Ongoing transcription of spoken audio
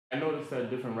I noticed that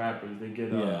different rappers they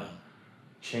get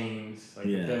chains, like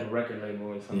if they have a record label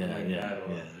or something like that,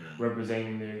 or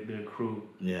representing their crew.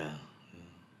 Yeah.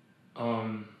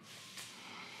 Um,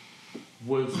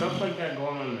 was stuff like that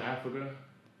going on in Africa,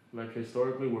 like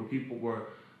historically, where people were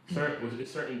was it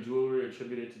certain jewelry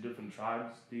attributed to different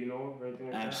tribes? Do you know of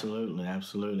anything like Absolutely,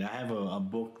 absolutely. I have a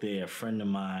book there. A friend of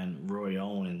mine, Roy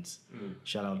Owens.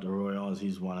 Shout out to Roy Owens.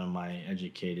 He's one of my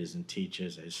educators and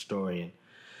teachers, a historian.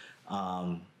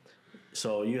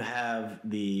 So you have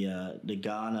the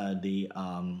Ghana, the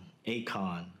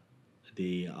Akon,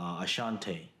 the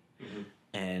Ashanti,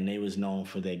 and they was known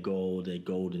for their gold, their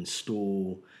golden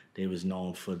stool. They was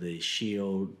known for the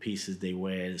shield pieces they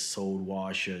wear, the sword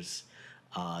washers,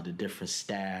 the different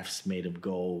staffs made of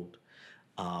gold,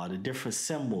 the different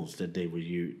symbols that they would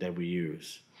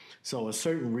use. So in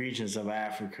certain regions of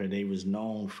Africa, they was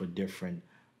known for different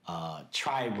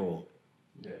tribal.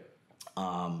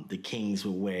 The kings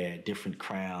would wear different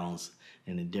crowns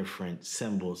and the different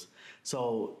symbols.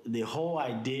 So the whole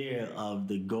idea of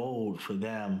the gold for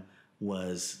them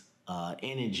was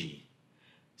energy.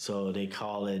 So they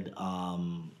call it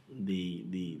the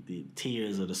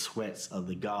tears or the sweats of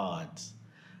the gods,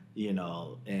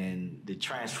 and the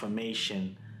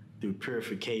transformation through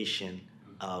purification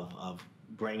of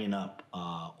bringing up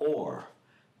ore.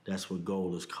 That's what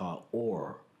gold is called.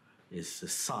 Ore. It's the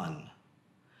sun.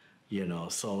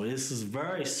 So this is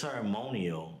very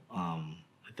ceremonial.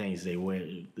 Things they wear,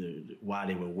 why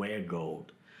they would wear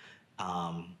gold.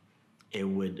 It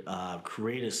would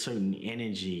create a certain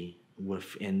energy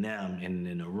within them and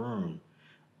in the room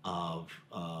of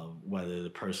whether the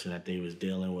person that they was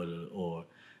dealing with, or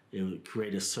it would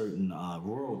create a certain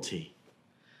royalty.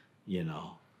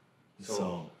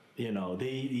 So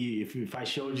if I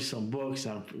showed you some books,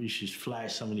 you should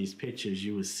flash some of these pictures.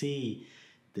 You would see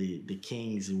the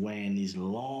kings wearing these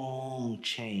long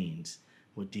chains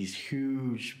with these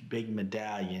huge big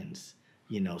medallions,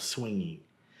 swinging.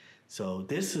 So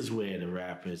this is where the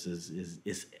rappers is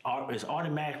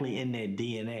automatically in their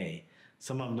DNA.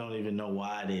 Some of them don't even know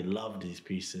why they love these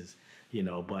pieces,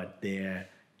 but their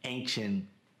ancient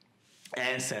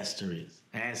ancestors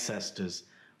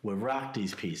would rock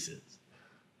these pieces,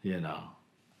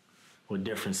 with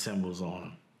different symbols on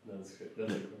them. That's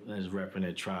good. That's repping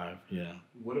their tribe, yeah.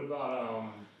 What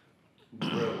about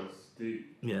grills?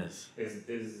 Yes. Is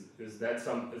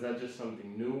that just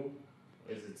something new?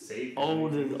 Is it safe?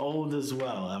 Old as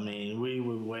well. I mean, we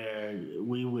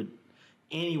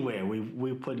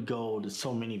put gold in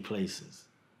so many places.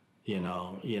 You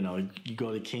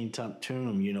go to King Tut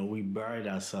tomb, we buried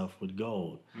ourselves with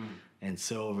gold and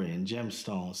silver and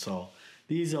gemstones. So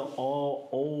these are all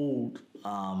old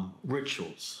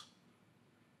rituals.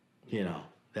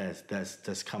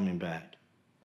 That's coming back.